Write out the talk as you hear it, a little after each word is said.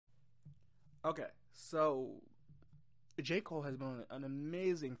Okay, so J. Cole has been on an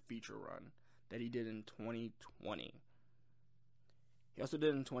amazing feature run that he did in 2020. He also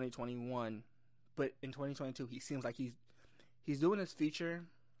did in 2021, but in 2022 he seems like he's doing his feature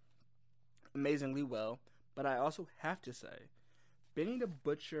amazingly well. But I also have to say, Benny the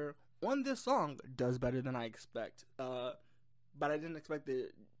Butcher on this song does better than I expect. But I didn't expect the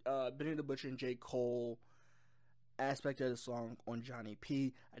Benny the Butcher and J. Cole aspect of the song on Johnny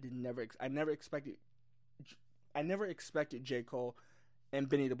P. I never expected J. Cole and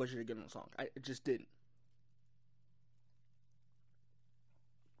Benny the Butcher to get on the song. I just didn't.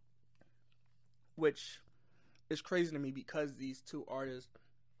 Which is crazy to me because these two artists,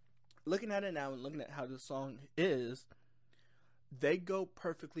 looking at it now and looking at how the song is, they go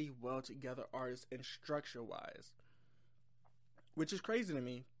perfectly well together, artists and structure wise. Which is crazy to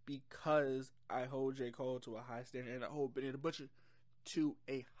me because I hold J. Cole to a high standard and I hold Benny the Butcher to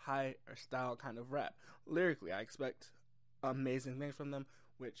a higher style kind of rap. Lyrically, I expect amazing things from them,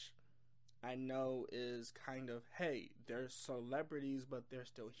 which I know is kind of, hey, they're celebrities, but they're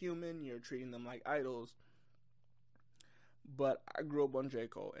still human. You're treating them like idols. But I grew up on J.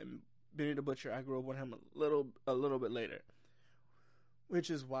 Cole, and Benny the Butcher, I grew up on him a little bit later,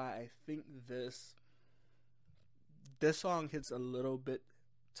 which is why I think this song hits a little bit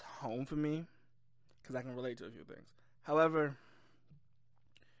to home for me because I can relate to a few things. However,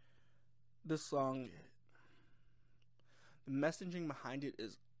 this song, the messaging behind it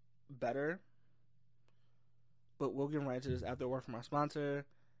is better, but we'll get right into this after a word from our sponsor.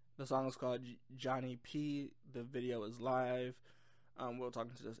 The song is called Johnny P. The video is live. We'll talk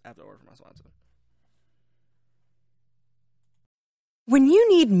into this after a word from our sponsor. When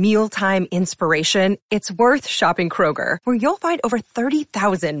you need mealtime inspiration, it's worth shopping Kroger, where you'll find over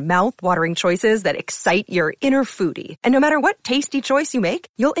 30,000 mouth-watering choices that excite your inner foodie. And no matter what tasty choice you make,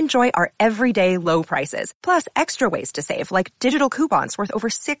 you'll enjoy our everyday low prices, plus extra ways to save, like digital coupons worth over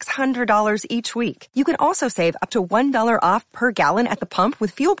 $600 each week. You can also save up to $1 off per gallon at the pump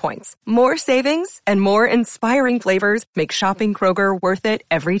with fuel points. More savings and more inspiring flavors make shopping Kroger worth it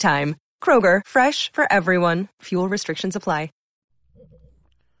every time. Kroger, fresh for everyone. Fuel restrictions apply.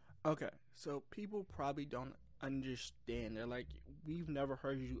 Okay, so people probably don't understand. They're like, we've never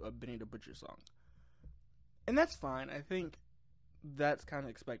heard you a Benny the Butcher song. And that's fine. I think that's kind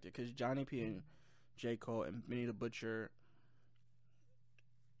of expected because Johnny P and J. Cole and Benny the Butcher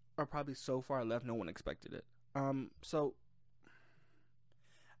are probably so far left no one expected it. So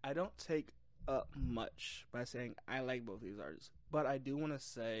I don't take up much by saying I like both these artists. But I do want to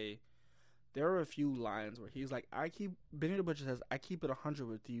say there are a few lines where he's like, Benny the Butcher says, I keep it 100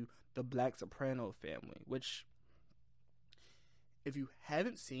 with you, the Black Soprano family, which, if you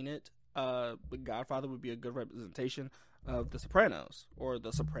haven't seen it, The Godfather would be a good representation of the Sopranos, or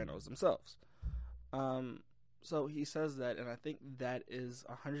the Sopranos themselves. So he says that, and I think that is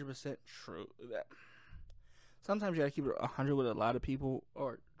 100% true. That sometimes you gotta keep it 100 with a lot of people,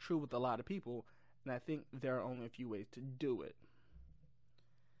 or true with a lot of people, and I think there are only a few ways to do it.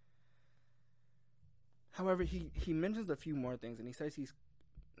 However, he mentions a few more things, and he says he's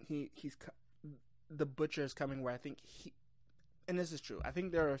the Butcher is coming where I think and this is true. I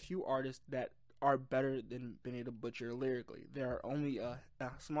think there are a few artists that are better than Benny the Butcher lyrically. There are only a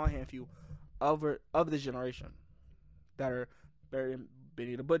small handful of the generation that are better than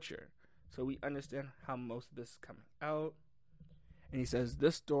Benny the Butcher. So we understand how most of this is coming out. And he says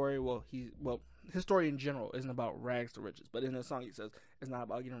this story, his story in general isn't about rags to riches, but in the song he says it's not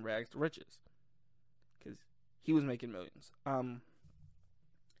about getting rags to riches. Because he was making millions,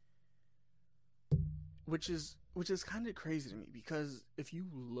 which is kind of crazy to me. Because if you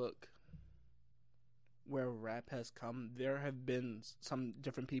look where rap has come, there have been some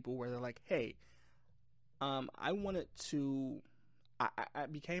different people where they're like, "Hey, I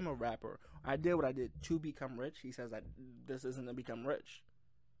became a rapper. I did what I did to become rich." He says that this isn't to become rich,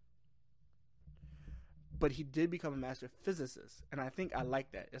 but he did become a master physicist, and I think I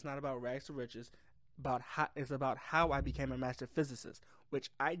like that. It's not about rags to riches. It's about how I became a master physicist,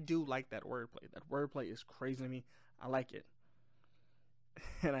 which I do like that wordplay. That wordplay is crazy to me. I like it.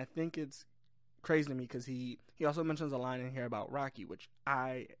 And I think it's crazy to me because he also mentions a line in here about Rocky, which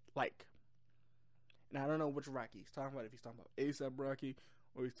I like. And I don't know which Rocky he's talking about, if he's talking about A$AP Rocky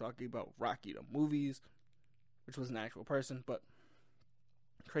or he's talking about Rocky the movies, which was an actual person, but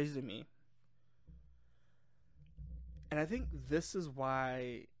crazy to me. And I think this is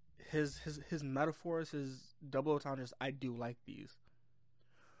why his metaphors, his double entendres, I do like these.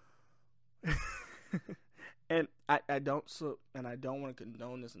 And I don't want to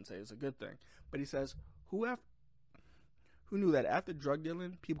condone this and say it's a good thing, but he says, who knew that after drug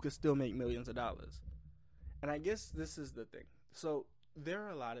dealing, people could still make millions of dollars. And I guess this is the thing. So there are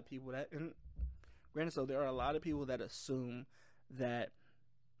a lot of people that, and granted, so there are a lot of people that assume that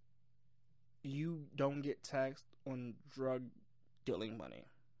you don't get taxed on drug dealing money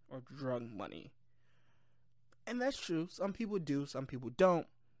or drug money. And that's true. Some people do, some people don't.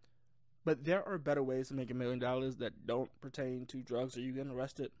 But there are better ways to make $1 million that don't pertain to drugs or you getting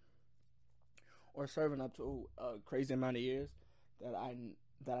arrested or serving up to a crazy amount of years that I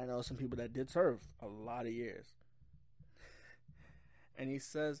know some people that did serve a lot of years. And he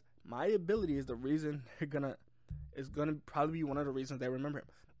says, my ability is the reason is gonna probably be one of the reasons they remember him.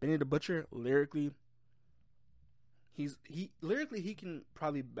 Benny the Butcher, lyrically, he can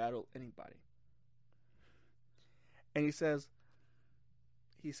probably battle anybody. And he says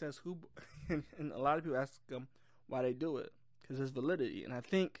who, and a lot of people ask him why they do it, because there's validity. And I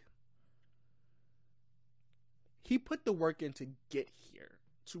think he put the work in to get here,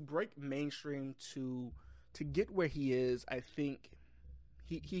 to break mainstream, to get where he is. I think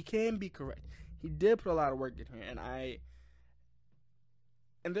he can be correct. He did put a lot of work in here,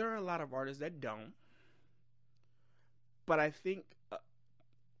 and there are a lot of artists that don't. But I think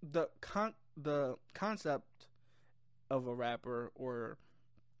the concept of a rapper or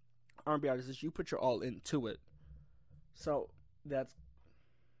R&B artist is you put your all into it. So I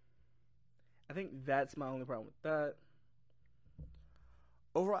think that's my only problem with that.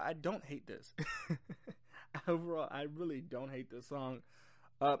 Overall, I don't hate this. Overall, I really don't hate this song.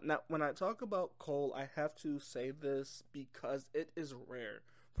 Now, when I talk about Cole, I have to say this because it is rare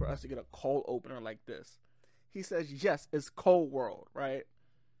for us to get a Cole opener like this. He says, yes, it's Cole World, right?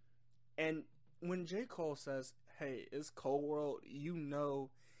 And when J. Cole says, hey, it's Cole World, you know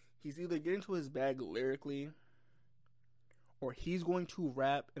he's either getting to his bag lyrically or he's going to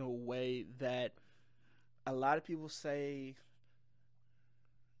rap in a way that a lot of people say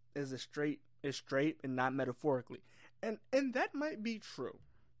is straight and not metaphorically. And that might be true.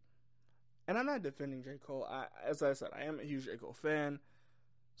 And I'm not defending J. Cole. As I said, I am a huge J. Cole fan,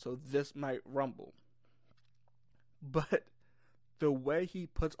 so this might rumble. But the way he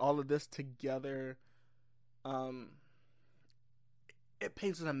puts all of this together, it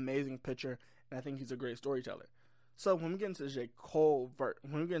paints an amazing picture, and I think he's a great storyteller. So when we get into J. Cole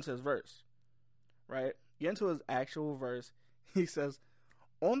when we get into his verse, right? Get into his actual verse, he says,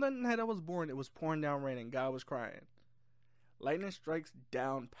 on the night I was born, it was pouring down rain and God was crying. Lightning strikes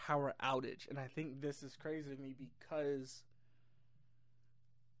down, power outage. And I think this is crazy to me because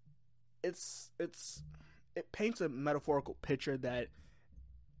it paints a metaphorical picture that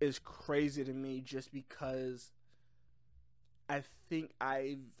is crazy to me just because I think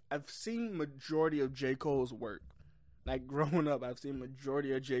I've seen majority of J. Cole's work. Like growing up, I've seen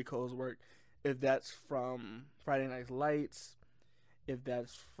majority of J. Cole's work. If that's from Friday Night Lights, if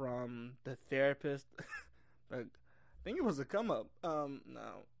that's from The Therapist, I think it was a come up. I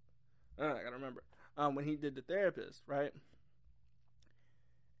gotta remember. When he did The Therapist, right?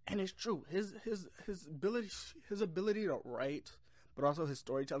 And it's true. His ability to write, but also his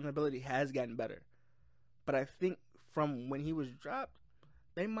storytelling ability has gotten better. But I think from when he was dropped,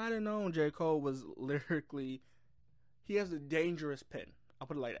 they might have known J. Cole was lyrically, he has a dangerous pen. I'll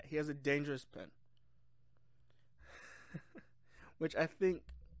put it like that. He has a dangerous pen. Which I think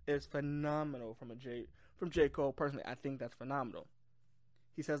is phenomenal from J. Cole. Personally, I think that's phenomenal.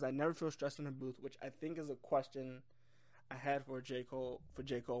 He says, I never feel stressed in the booth, which I think is a question I had for J. Cole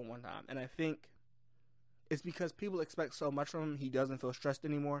one time. And I think it's because people expect so much from him, he doesn't feel stressed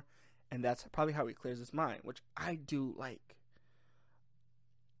anymore. And that's probably how he clears his mind, which I do like.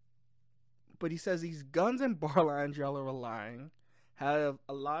 But he says these guns and bar lines y'all are relying have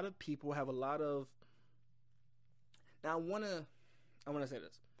a lot of people, have a lot of... Now, I want to say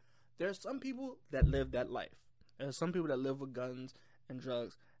this. There are some people that live that life. There are some people that live with guns and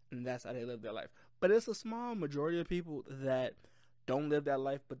drugs, and that's how they live their life. But it's a small majority of people that don't live that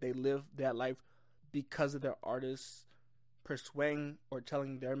life, but they live that life because of their artists persuading or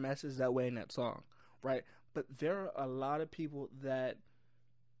telling their message that way in that song, right? But there are a lot of people that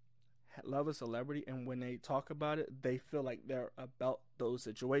love a celebrity, and when they talk about it, they feel like they're about those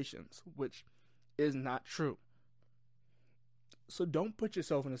situations, which is not true. So don't put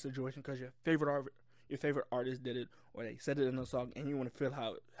yourself in a situation because your favorite artist did it, or they said it in a song, and you want to feel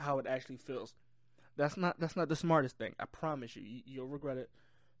how it actually feels. That's not the smartest thing. I promise you. You'll regret it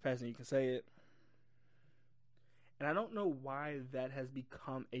faster than you can say it. And I don't know why that has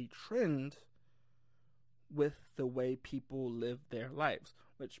become a trend with the way people live their lives,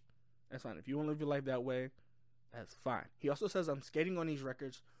 which that's fine. If you want to live your life that way, that's fine. He also says, I'm skating on these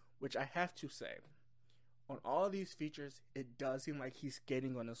records, which I have to say, on all these features, it does seem like he's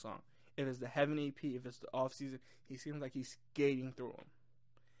skating on the song. If it's the Heaven EP, if it's the off season, he seems like he's skating through them.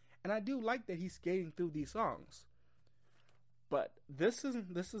 And I do like that he's skating through these songs. But this is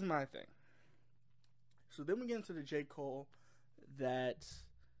my thing. So then we get into the J. Cole that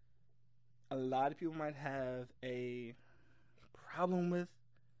a lot of people might have a problem with.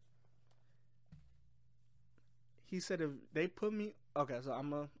 He said if they put me, okay, so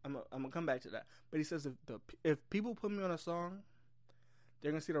I'm gonna come back to that. But he says if people put me on a song,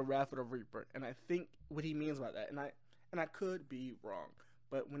 they're gonna see the Wrath of the Reaper, and I think what he means by that, and I could be wrong,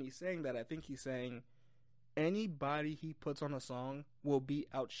 but when he's saying that, I think he's saying anybody he puts on a song will be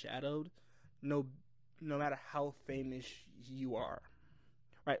outshadowed, no matter how famous you are,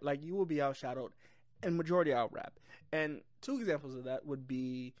 right? Like you will be outshadowed, and majority out rap. And two examples of that would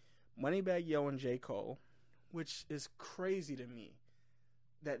be Moneybagg Yo and J. Cole, which is crazy to me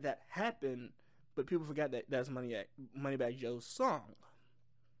that happened, but people forgot that that's Moneybagg Yo's song.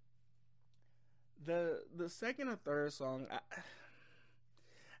 The second or third song,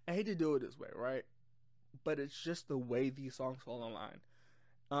 I hate to do it this way, right? But it's just the way these songs fall in line.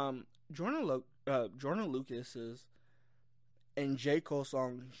 Jordan Lucas's and J. Cole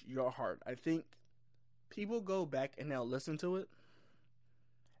song Your Heart. I think people go back and they'll listen to it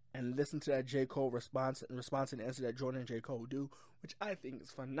and listen to that J. Cole response and the answer that Jordan and J. Cole do, which I think is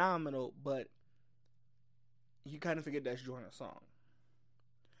phenomenal, but you kind of forget that's Jordan's song.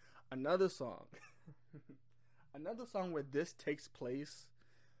 Another song where this takes place,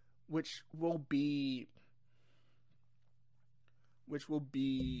 which will be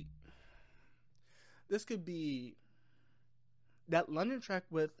this could be that London track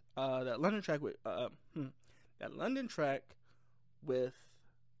with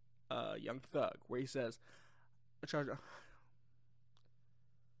Young Thug, where he says, "I charge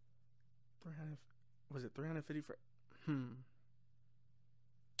 $350 for was it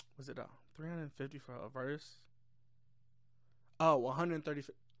 $350 for a verse? Oh,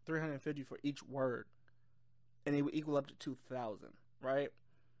 350 for each word, and it would equal up to 2,000, right?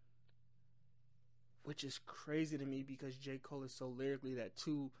 Which is crazy to me because J. Cole is so lyrically that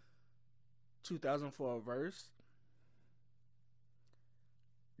 2,000 for a verse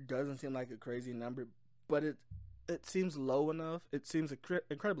doesn't seem like a crazy number, but it seems low enough. It seems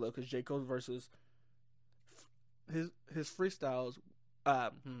incredible because J. Cole's verses, his freestyles,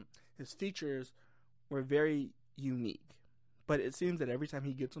 his features were very unique. But it seems that every time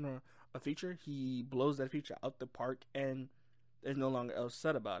he gets on a feature, he blows that feature out the park, and there's no longer else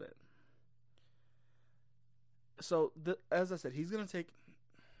said about it. So, as I said, he's going to take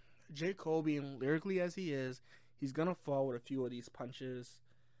J. Cole being lyrically as he is. He's going to fall with a few of these punches.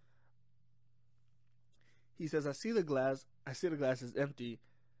 He says, I see the glass is empty.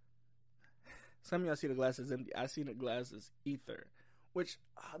 Some of y'all see the glass is empty. I see the glass is ether. Which,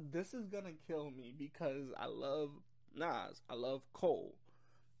 this is going to kill me because I love Nas. I love Cole.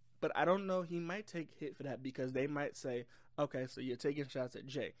 But I don't know, he might take hit for that because they might say, okay, so you're taking shots at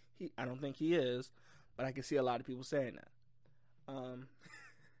Jay. I don't think he is, but I can see a lot of people saying that.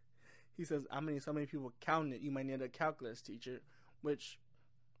 He says, so many people counting it, you might need a calculus teacher, which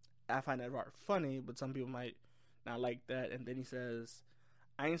I find that part funny, but some people might not like that. And then he says,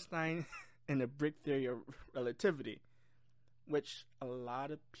 Einstein and the brick theory of relativity, which a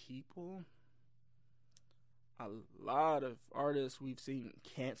lot of artists we've seen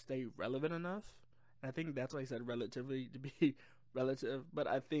can't stay relevant enough. And I think that's why he said relativity, to be relative. But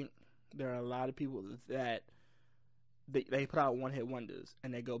I think there are a lot of people that they put out one-hit wonders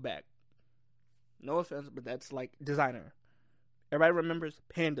and they go back. No offense, but that's like Designer. Everybody remembers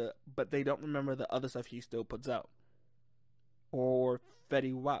Panda, but they don't remember the other stuff he still puts out. Or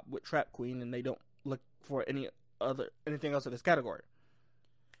Fetty Wap with Trap Queen, and they don't look for anything else in this category.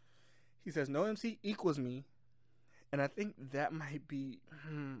 He says, no MC equals me. And I think that might be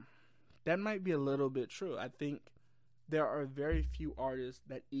a little bit true. I think there are very few artists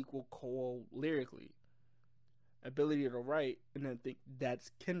that equal Cole lyrically. Ability to write, and I think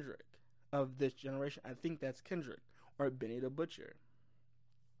that's Kendrick of this generation. I think that's Kendrick or Benny the Butcher.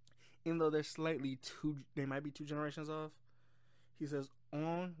 Even though they might be two generations off. He says,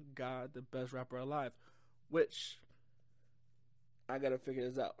 on God, the best rapper alive. Which, I gotta figure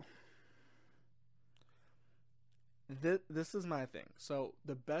this out. This is my thing. So,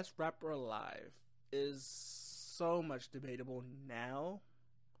 the best rapper alive is so much debatable now.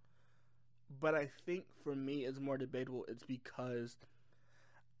 But I think for me, it's more debatable. It's because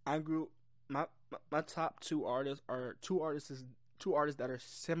my top two artists are two artists that are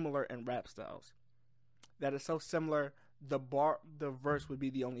similar in rap styles. That is so similar, the verse would be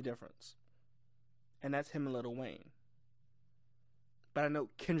the only difference. and that's him and Lil Wayne. But I know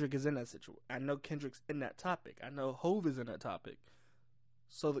Kendrick is in that situation. I know Kendrick's in that topic. I know Hove is in that topic.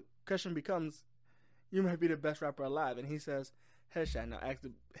 So the question becomes, you might be the best rapper alive. And he says, headshot. Now ask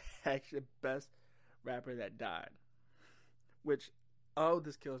the best rapper that died. Which,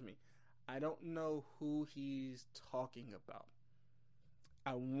 this kills me. I don't know who he's talking about.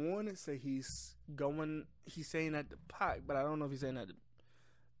 I want to say he's saying that to Pac, but I don't know if he's saying that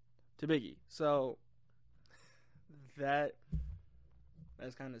to Biggie. So that's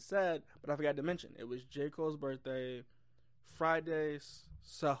kind of sad, but I forgot to mention it was J. Cole's birthday Friday,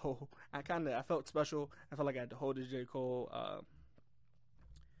 so I felt special. I felt like I had to hold this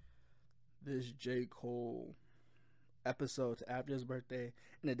J. Cole episode after his birthday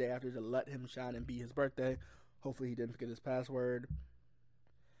and the day after to let him shine and be his birthday. Hopefully he didn't forget his password.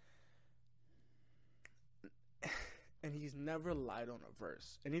 And he's never lied on a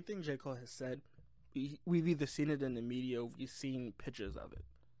verse. Anything J. Cole has said, we've either seen it in the media or we've seen pictures of it.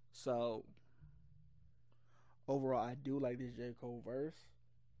 So, overall, I do like this J. Cole verse.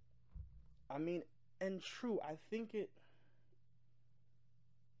 I mean, and true, I think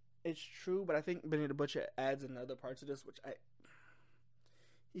it's true, but I think Benny the Butcher adds another part to this,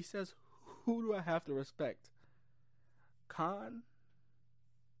 he says, who do I have to respect? Khan?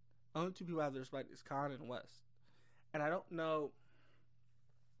 Only two people I have to respect is Khan and West. And I don't know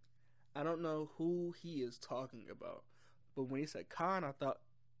who he is talking about. But when he said Khan, I thought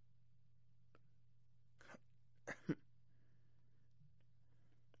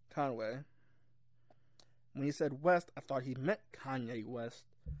Conway. When he said West, I thought he meant Kanye West.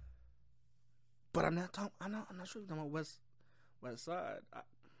 But I'm not sure if he's talking about West Side.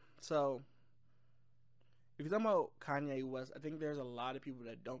 So if you're talking about Kanye West, I think there's a lot of people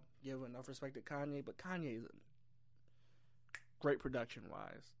that don't give enough respect to Kanye, but Kanye is great production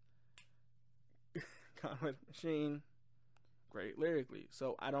wise. Conway the Machine, great lyrically.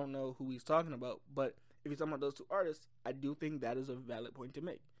 So I don't know who he's talking about, but if he's talking about those two artists, I do think that is a valid point to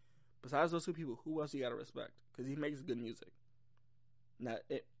make. Besides those two people, who else you gotta respect? Because he makes good music. Now,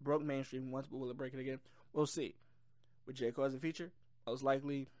 it broke mainstream once, but will it break it again? We'll see. With J. Cole as a feature, most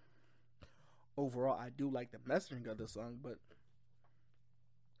likely. Overall, I do like the messaging of the song, but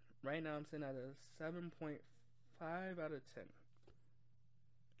right now I'm sitting at a 7.5 out of 10.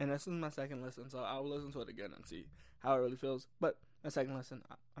 And this is my second listen, so I will listen to it again and see how it really feels. But my second listen,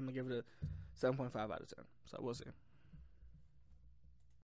 I'm going to give it a 7.5 out of 10. So we'll see.